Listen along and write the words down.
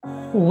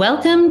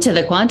Welcome to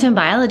the Quantum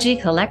Biology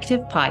Collective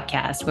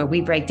podcast, where we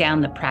break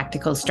down the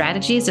practical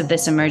strategies of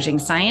this emerging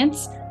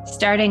science,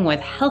 starting with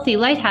healthy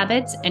light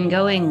habits and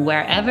going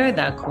wherever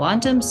the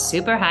quantum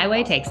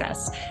superhighway takes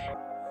us.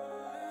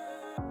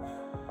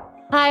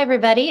 Hi,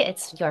 everybody.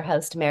 It's your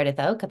host, Meredith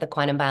Oak of the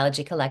Quantum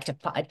Biology Collective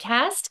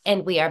podcast,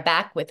 and we are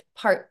back with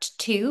part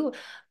 2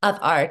 of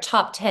our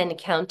top 10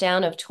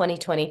 countdown of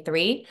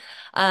 2023,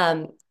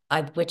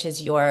 which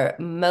is your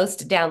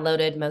most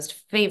downloaded, most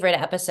favorite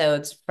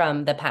episodes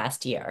from the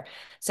past year.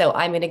 So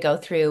I'm going to go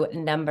through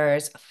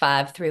numbers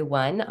 5 through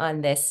 1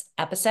 on this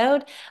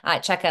episode.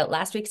 Check out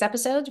last week's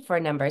episode for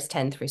numbers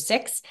 10 through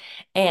 6.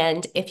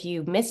 And if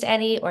you missed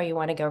any or you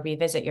want to go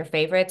revisit your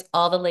favorites,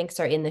 all the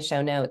links are in the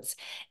show notes,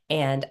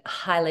 and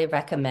highly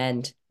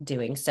recommend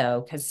doing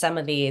so because some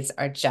of these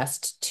are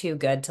just too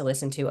good to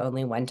listen to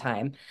only one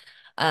time.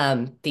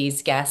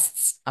 These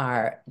guests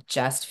are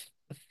just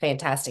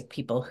fantastic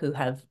people who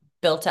have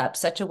built up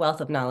such a wealth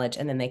of knowledge,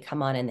 and then they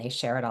come on and they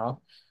share it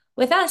all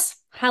with us.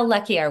 How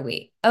lucky are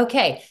we?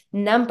 Okay,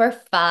 number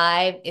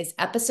 5 is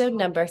episode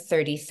number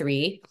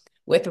 33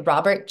 with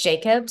Robert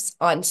Jacobs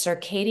on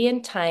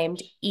circadian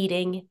timed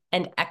eating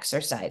and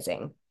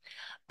exercising.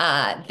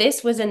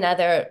 This was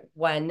another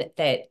one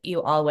that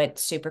you all went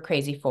super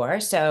crazy for.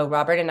 So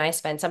Robert and I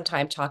spent some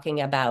time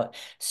talking about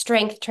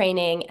strength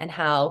training and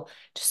how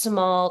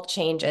small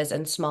changes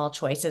and small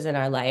choices in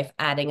our life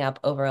adding up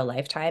over a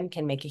lifetime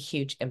can make a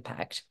huge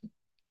impact.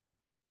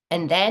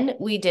 And then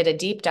we did a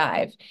deep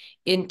dive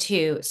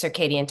into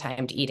circadian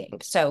timed eating.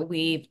 So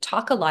we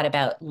talk a lot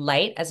about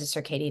light as a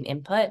circadian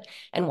input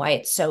and why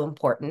it's so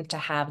important to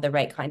have the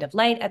right kind of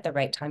light at the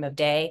right time of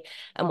day,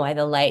 and why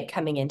the light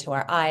coming into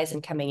our eyes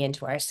and coming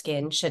into our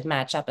skin should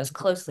match up as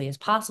closely as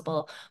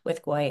possible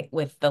with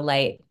the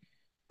light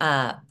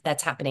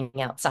that's happening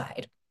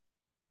outside.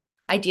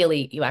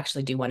 Ideally, you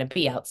actually do want to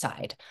be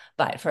outside.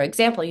 But for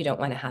example, you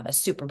don't want to have a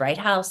super bright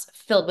house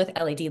filled with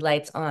LED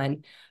lights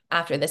on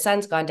after the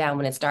sun's gone down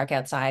when it's dark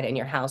outside and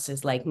your house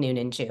is like noon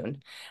in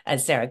June,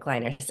 as Sarah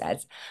Kleiner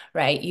says,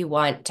 right? You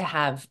want to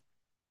have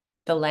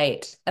the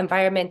light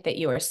environment that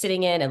you are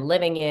sitting in and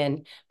living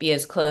in be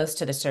as close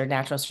to the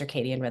natural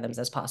circadian rhythms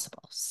as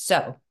possible.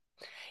 So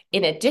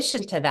in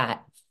addition to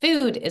that,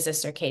 food is a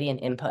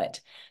circadian input.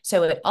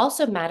 So it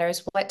also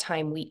matters what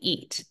time we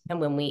eat.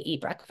 And when we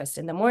eat breakfast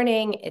in the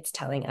morning, it's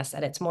telling us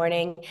that it's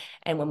morning.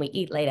 And when we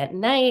eat late at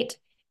night,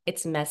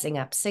 it's messing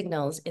up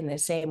signals in the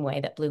same way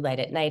that blue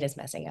light at night is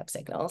messing up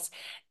signals.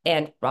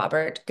 And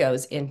Robert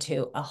goes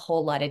into a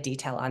whole lot of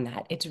detail on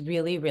that. It's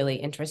really, really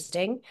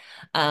interesting.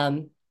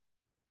 And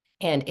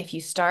if you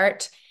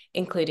start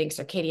including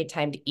circadian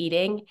timed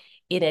eating,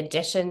 in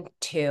addition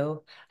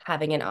to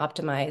having an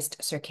optimized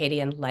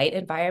circadian light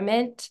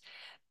environment,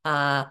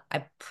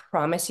 I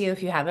promise you,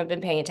 if you haven't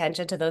been paying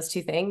attention to those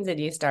two things and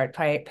you start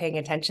paying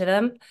attention to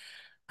them,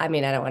 I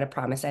mean, I don't want to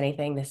promise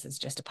anything. This is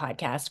just a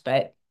podcast,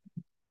 but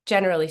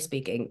generally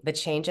speaking, the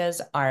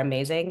changes are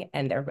amazing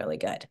and they're really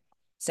good.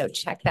 So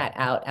check that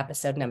out,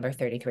 episode number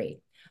 33.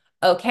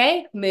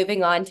 Okay,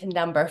 moving on to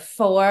number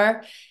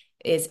 4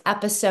 is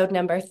episode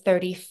number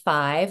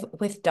 35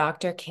 with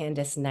Dr.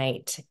 Candace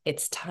Knight.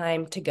 It's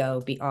time to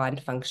go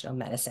beyond functional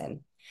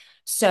medicine.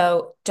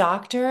 So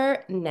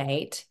Dr.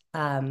 Knight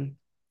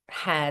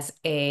has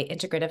a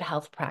integrative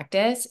health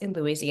practice in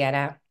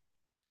Louisiana.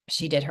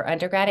 She did her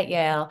undergrad at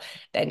Yale,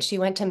 then she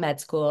went to med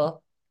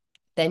school.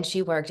 Then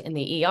she worked in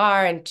the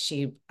ER and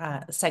she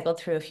cycled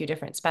through a few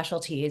different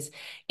specialties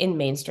in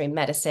mainstream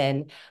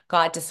medicine,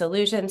 got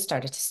disillusioned,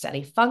 started to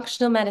study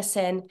functional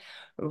medicine,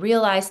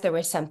 realized there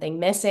was something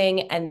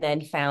missing, and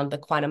then found the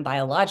quantum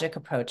biologic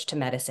approach to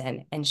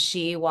medicine. And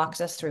she walks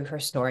us through her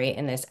story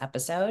in this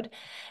episode.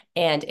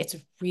 And it's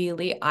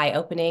really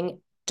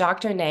eye-opening.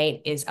 Dr.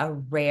 Knight is a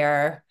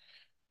rare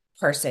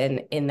person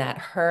in that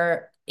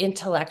her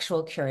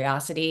intellectual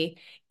curiosity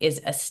is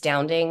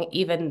astounding,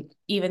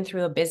 even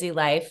through a busy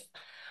life,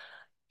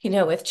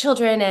 with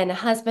children and a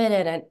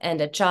husband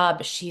and a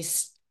job.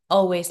 She's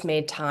always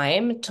made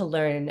time to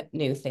learn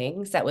new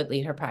things that would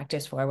lead her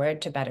practice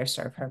forward to better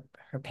serve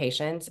her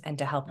patients and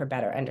to help her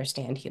better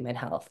understand human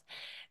health.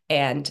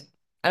 And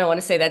I don't want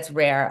to say that's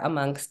rare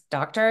amongst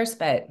doctors,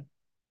 but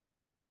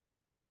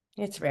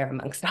it's rare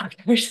amongst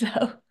doctors.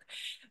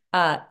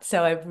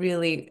 So I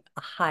really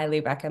highly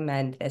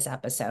recommend this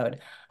episode.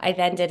 I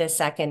then did a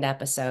second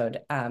episode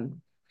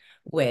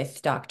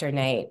with Dr.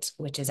 Knight,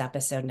 which is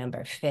episode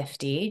number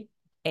 50,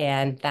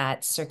 and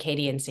that's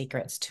Circadian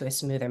Secrets to a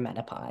Smoother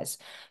Menopause.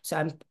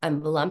 So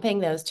I'm lumping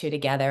those two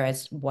together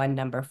as one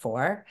number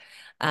 4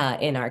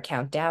 in our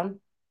countdown.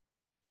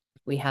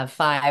 We have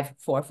 5,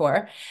 4,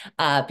 4,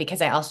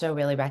 because I also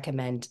really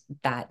recommend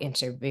that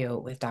interview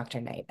with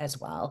Dr. Knight as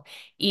well,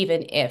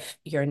 even if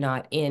you're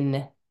not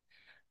in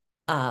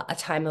a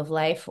time of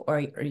life or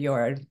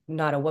you're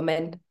not a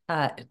woman.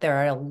 There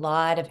are a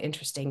lot of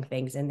interesting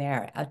things in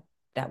there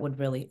that will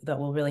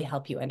really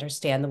help you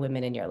understand the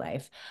women in your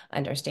life,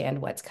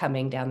 understand what's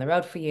coming down the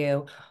road for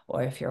you,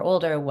 or if you're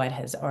older, what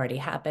has already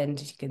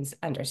happened. You can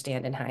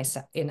understand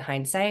in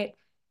hindsight.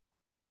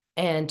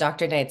 And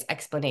Dr. Knight's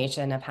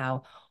explanation of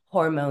how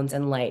hormones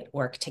and light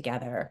work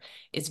together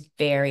is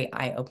very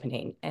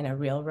eye-opening, and a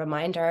real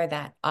reminder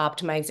that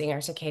optimizing our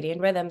circadian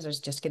rhythms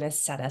is just going to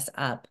set us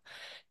up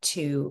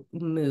to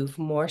move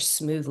more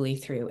smoothly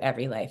through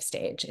every life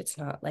stage. It's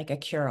not like a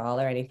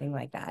cure-all or anything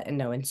like that, and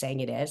no one's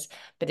saying it is,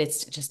 but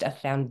it's just a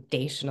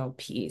foundational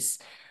piece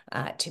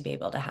to be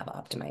able to have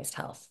optimized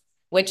health.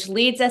 Which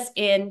leads us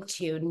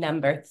into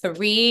number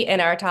 3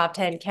 in our top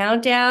 10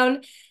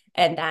 countdown,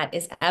 and that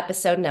is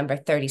episode number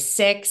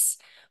 36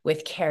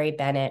 with Carrie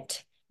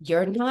Bennett.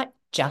 You're not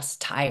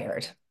just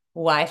tired.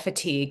 Why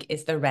fatigue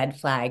is the red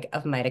flag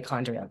of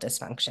mitochondrial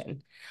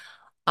dysfunction.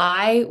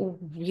 I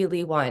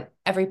really want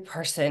every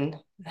person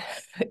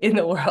in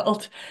the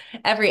world,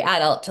 every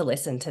adult to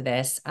listen to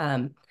this,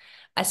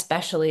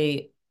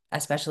 especially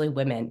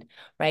women,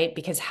 right?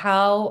 Because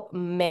how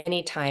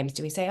many times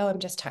do we say, oh, I'm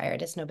just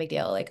tired. It's no big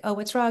deal. Like, oh,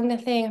 what's wrong?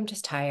 Nothing. I'm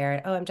just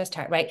tired. Oh, I'm just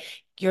tired, right?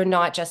 You're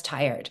not just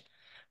tired,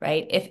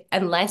 right?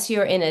 Unless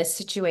you're in a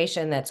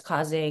situation that's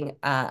causing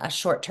a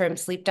short-term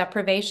sleep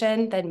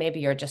deprivation, then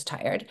maybe you're just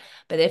tired.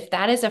 But if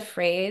that is a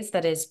phrase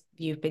that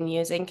you've been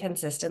using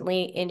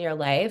consistently in your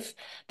life,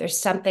 there's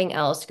something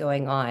else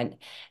going on.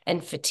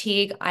 And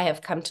fatigue, I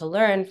have come to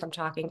learn from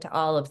talking to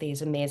all of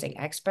these amazing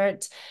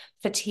experts,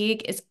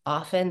 fatigue is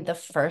often the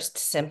first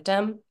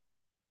symptom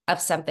of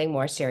something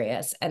more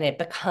serious, and it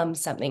becomes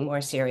something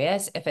more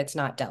serious if it's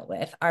not dealt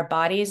with. Our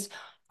bodies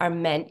are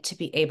meant to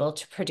be able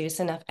to produce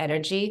enough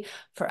energy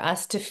for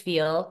us to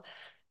feel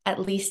at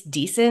least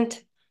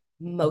decent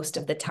most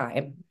of the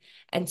time.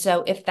 And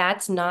so if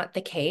that's not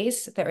the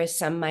case, there is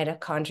some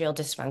mitochondrial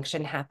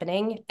dysfunction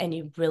happening, and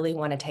you really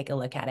want to take a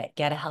look at it.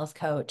 Get a health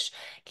coach,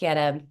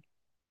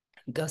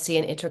 go see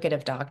an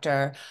integrative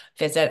doctor,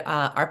 visit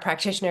our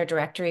practitioner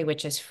directory,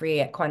 which is free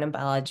at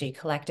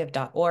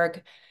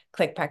quantumbiologycollective.org.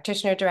 Click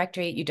practitioner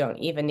directory. You don't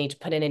even need to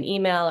put in an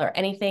email or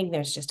anything.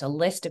 There's just a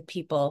list of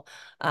people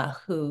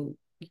who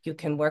you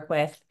can work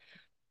with,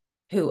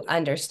 who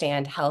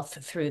understand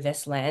health through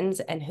this lens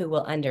and who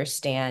will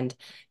understand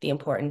the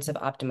importance of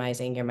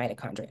optimizing your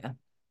mitochondria.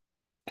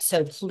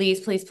 So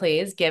please, please,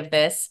 please give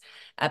this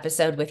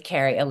episode with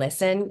Carrie a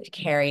listen.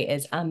 Carrie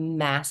is a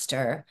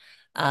master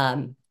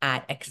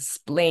at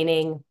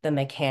explaining the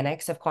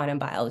mechanics of quantum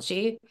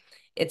biology.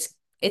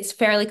 It's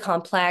fairly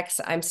complex.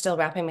 I'm still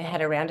wrapping my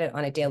head around it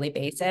on a daily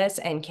basis,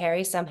 and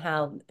Carrie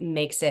somehow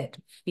makes it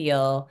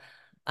feel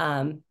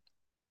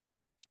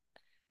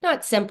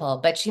not simple,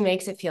 but she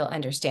makes it feel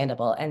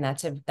understandable, and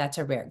that's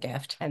a rare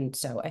gift. And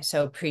so I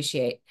so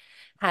appreciate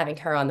having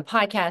her on the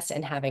podcast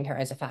and having her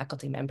as a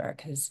faculty member,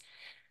 because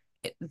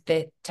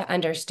to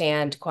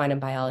understand quantum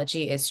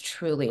biology is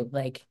truly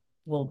like,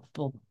 will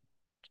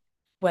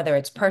whether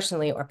it's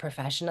personally or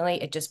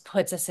professionally, it just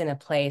puts us in a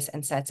place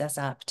and sets us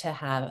up to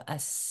have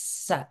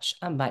such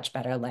a much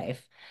better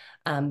life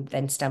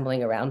than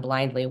stumbling around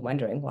blindly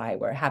wondering why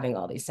we're having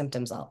all these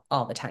symptoms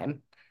all the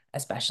time,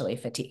 especially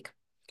fatigue.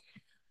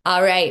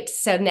 All right,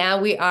 so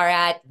now we are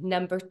at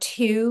number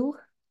 2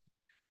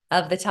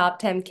 of the top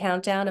 10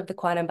 countdown of the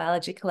Quantum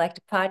Biology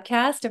Collective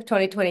podcast of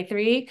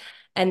 2023.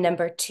 And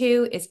number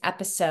 2 is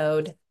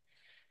episode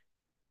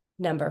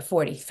number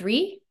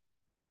 43,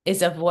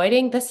 is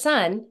avoiding the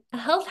sun a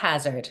health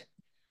hazard?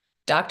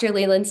 Dr.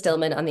 Leland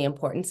Stillman on the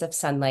importance of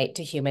sunlight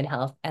to human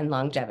health and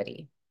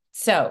longevity.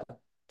 So,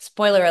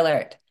 spoiler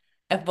alert,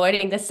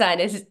 avoiding the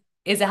sun is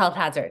a health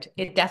hazard.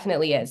 It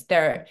definitely is.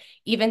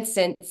 Even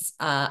since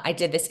I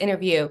did this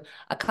interview,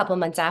 a couple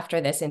months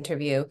after this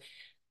interview,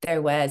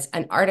 there was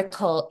an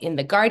article in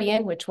The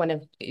Guardian, which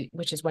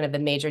is one of the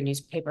major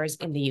newspapers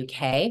in the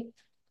UK.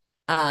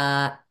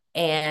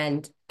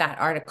 And that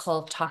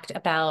article talked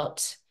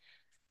about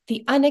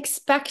the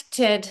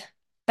unexpected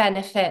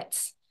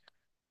benefits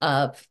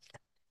of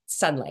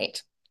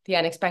sunlight, the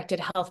unexpected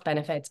health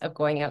benefits of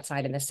going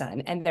outside in the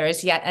sun. And there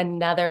is yet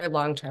another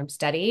long-term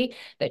study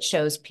that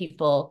shows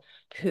people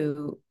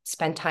who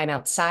spend time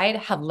outside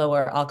have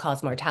lower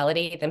all-cause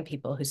mortality than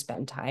people who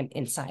spend time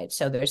inside.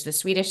 So there's the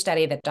Swedish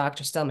study that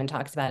Dr. Stillman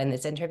talks about in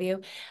this interview.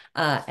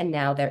 And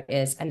now there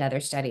is another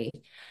study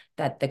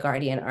that the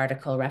Guardian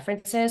article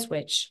references,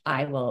 which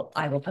I will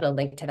put a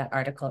link to that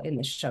article in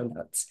the show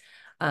notes.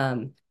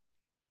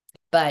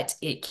 But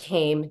it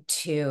came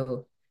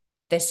to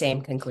the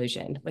same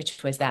conclusion,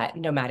 which was that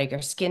no matter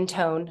your skin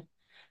tone,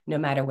 no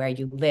matter where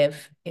you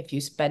live, if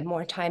you spend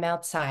more time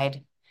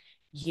outside,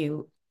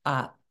 you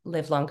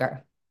live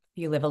longer.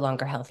 You live a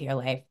longer, healthier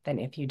life than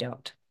if you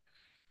don't.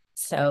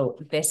 So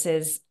this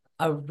is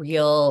a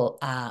real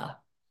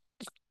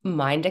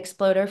mind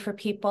exploder for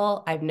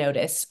people. I've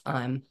noticed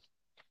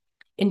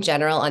in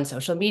general on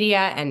social media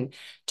and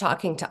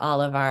talking to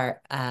all of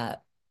our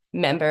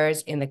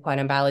members in the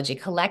Quantum Biology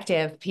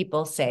Collective,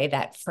 people say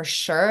that for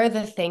sure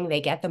the thing they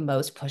get the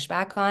most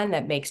pushback on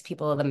that makes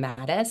people the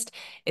maddest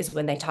is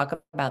when they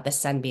talk about the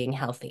sun being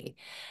healthy,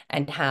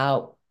 and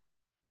how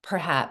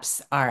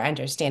perhaps our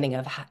understanding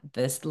of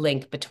this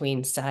link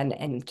between sun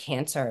and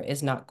cancer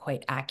is not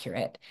quite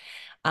accurate.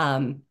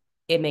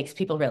 it makes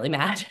people really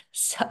mad.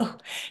 So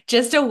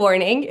just a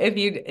warning,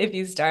 if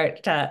you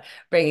start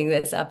bringing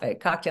this up at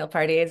cocktail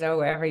parties or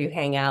wherever you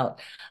hang out,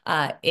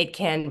 it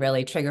can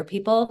really trigger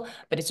people,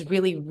 but it's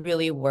really,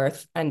 really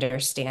worth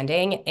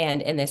understanding.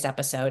 And in this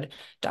episode,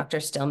 Dr.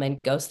 Stillman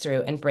goes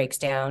through and breaks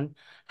down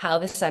how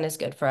the sun is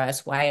good for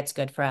us, why it's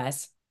good for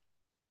us,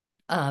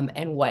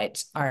 and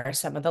what are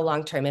some of the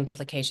long-term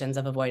implications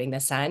of avoiding the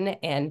sun,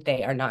 and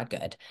they are not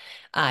good.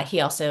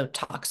 He also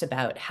talks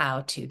about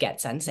how to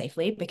get sun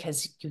safely,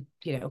 because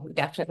we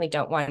definitely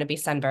don't want to be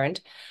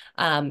sunburned.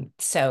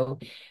 So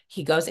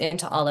he goes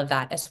into all of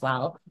that as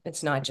well.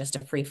 It's not just a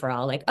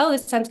free-for-all, like, oh, the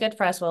sun's good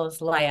for us, well,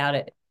 let's lie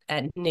out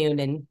at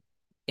noon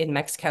in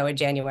Mexico in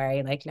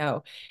January. Like,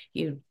 no,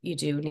 you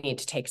do need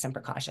to take some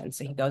precautions.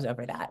 So he goes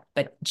over that.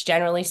 But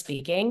generally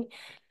speaking,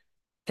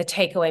 the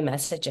takeaway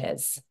message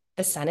is,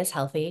 the sun is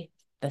healthy.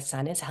 The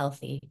sun is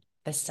healthy.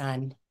 The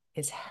sun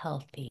is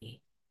healthy.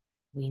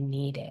 We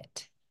need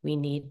it. We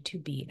need to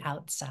be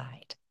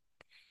outside.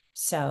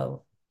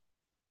 So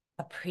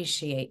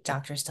appreciate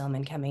Dr.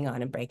 Stillman coming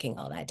on and breaking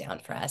all that down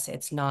for us.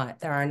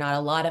 There are not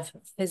a lot of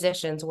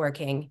physicians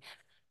working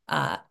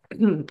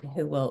who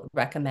will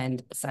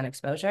recommend sun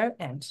exposure,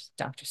 and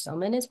Dr.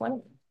 Stillman is one of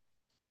them.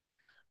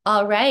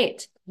 All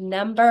right,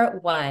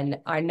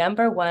 our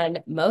number one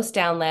most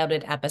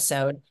downloaded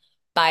episode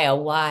by a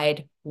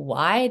wide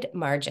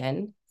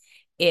margin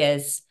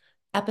is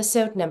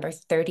episode number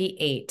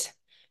 38.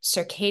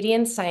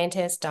 Circadian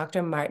scientist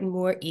Dr. Martin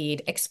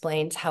Moore-Eid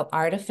explains how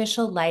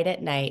artificial light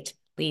at night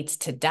leads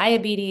to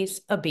diabetes,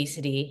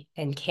 obesity,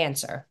 and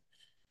cancer.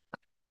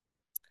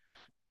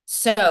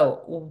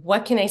 So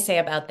what can I say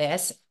about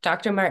this?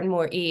 Dr. Martin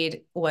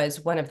Moore-Eid was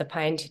one of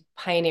the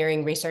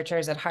pioneering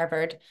researchers at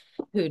Harvard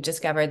who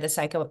discovered the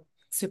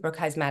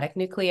suprachiasmatic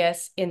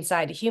nucleus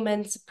inside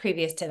humans.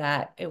 Previous to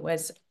that, it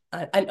was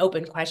an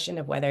open question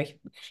of whether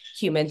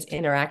humans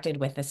interacted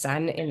with the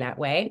sun in that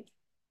way.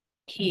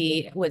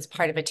 He was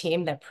part of a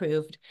team that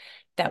proved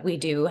that we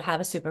do have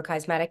a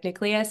suprachiasmatic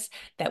nucleus,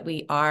 that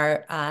we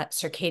are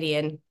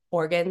circadian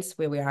organs,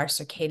 where we are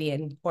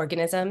circadian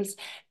organisms,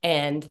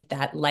 and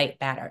that light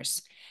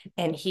matters.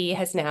 And he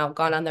has now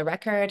gone on the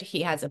record.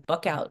 He has a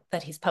book out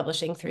that he's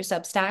publishing through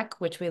Substack,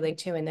 which we link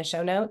to in the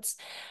show notes,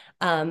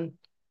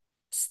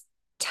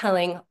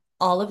 telling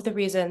all of the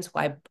reasons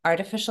why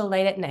artificial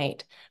light at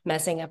night,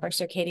 messing up our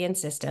circadian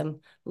system,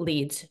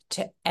 leads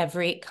to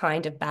every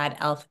kind of bad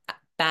health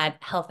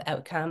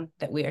outcome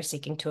that we are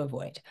seeking to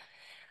avoid.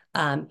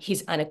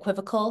 He's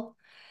unequivocal.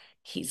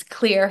 He's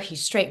clear.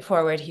 He's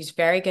straightforward. He's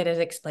very good at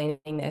explaining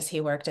this. He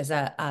worked as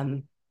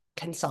a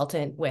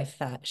consultant with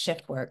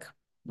shift work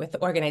with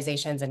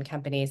organizations and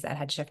companies that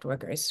had shift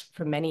workers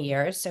for many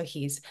years. So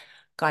he's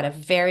got a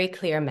very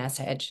clear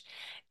message.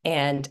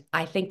 And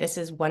I think this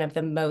is one of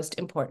the most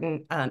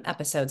important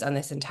episodes on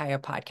this entire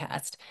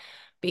podcast,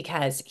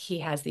 because he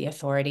has the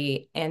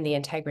authority and the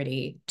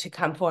integrity to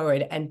come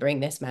forward and bring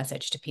this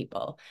message to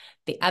people.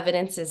 The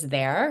evidence is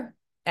there.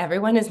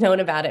 Everyone has known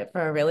about it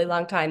for a really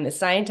long time. The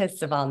scientists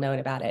have all known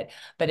about it,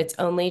 but it's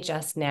only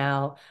just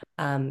now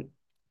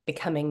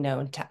becoming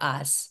known to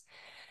us.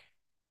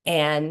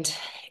 And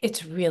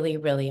it's really,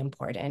 really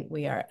important.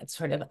 We are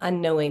sort of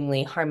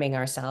unknowingly harming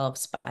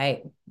ourselves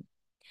by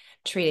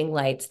treating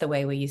lights the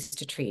way we used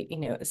to treat,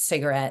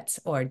 cigarettes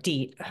or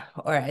DEET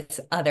or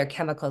other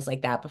chemicals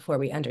like that before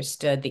we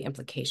understood the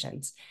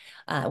implications.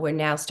 We're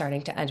now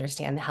starting to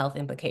understand the health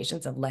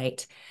implications of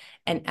light.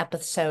 And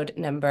episode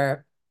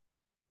number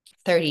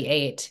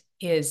 38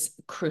 is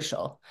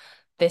crucial.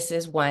 This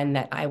is one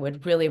that I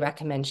would really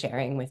recommend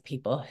sharing with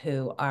people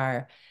who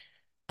are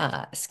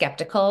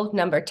skeptical.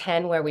 Number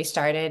 10, where we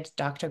started,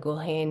 Dr.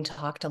 Goulhane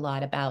talked a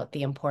lot about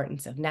the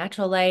importance of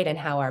natural light and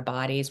how our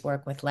bodies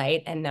work with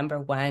light. And number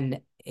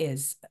 1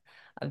 is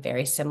a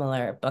very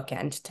similar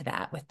bookend to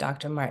that, with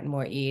Dr. Martin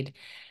Moore-Eid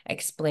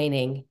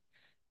explaining,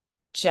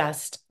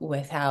 just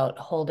without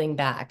holding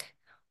back,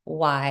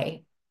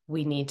 why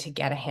we need to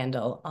get a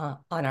handle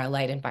on our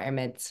light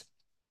environments,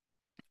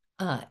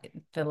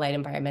 the light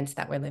environments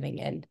that we're living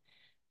in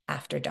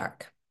after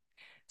dark.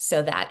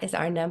 So that is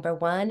our number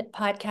 1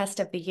 podcast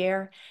of the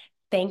year.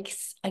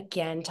 Thanks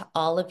again to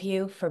all of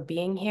you for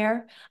being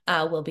here.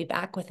 We'll be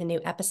back with a new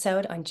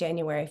episode on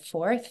January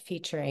 4th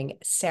featuring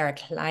Sarah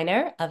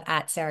Kleiner of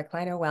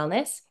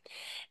 @SarahKleinerWellness.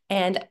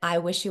 And I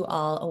wish you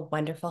all a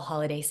wonderful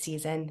holiday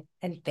season,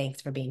 and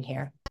thanks for being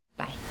here.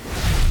 Bye.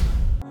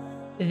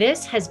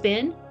 This has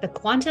been the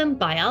Quantum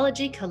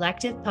Biology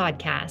Collective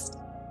podcast.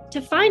 To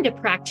find a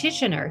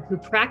practitioner who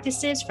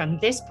practices from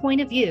this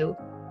point of view,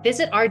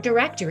 visit our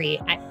directory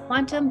at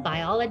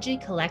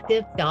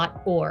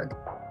quantumbiologycollective.org.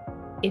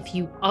 If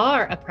you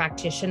are a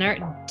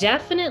practitioner,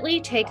 definitely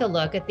take a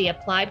look at the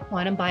Applied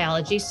Quantum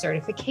Biology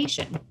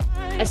Certification,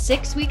 a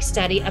 6-week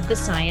study of the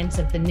science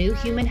of the new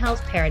human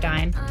health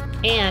paradigm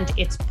and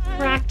its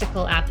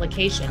practical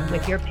application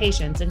with your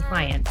patients and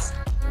clients.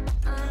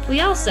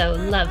 We also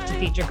love to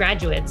feature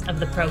graduates of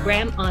the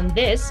program on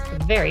this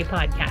very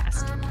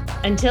podcast.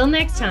 Until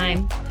next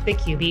time, the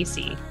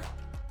QBC.